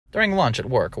During lunch at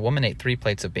work, a woman ate 3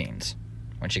 plates of beans.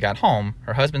 When she got home,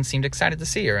 her husband seemed excited to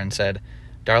see her and said,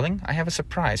 "Darling, I have a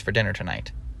surprise for dinner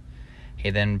tonight." He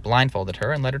then blindfolded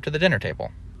her and led her to the dinner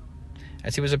table.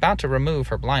 As he was about to remove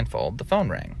her blindfold, the phone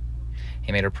rang.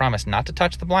 He made her promise not to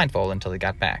touch the blindfold until he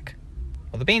got back.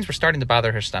 Well, the beans were starting to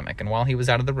bother her stomach, and while he was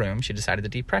out of the room, she decided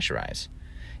to depressurize.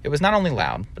 It was not only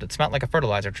loud, but it smelled like a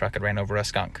fertilizer truck had ran over a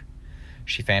skunk.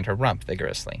 She fanned her rump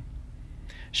vigorously.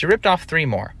 She ripped off 3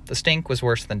 more. The stink was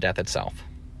worse than death itself.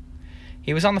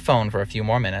 He was on the phone for a few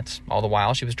more minutes, all the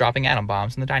while she was dropping atom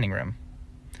bombs in the dining room.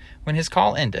 When his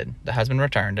call ended, the husband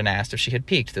returned and asked if she had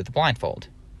peeked through the blindfold.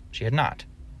 She had not.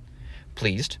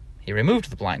 Pleased, he removed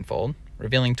the blindfold,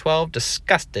 revealing 12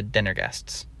 disgusted dinner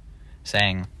guests,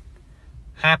 saying,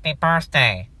 "Happy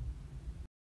birthday.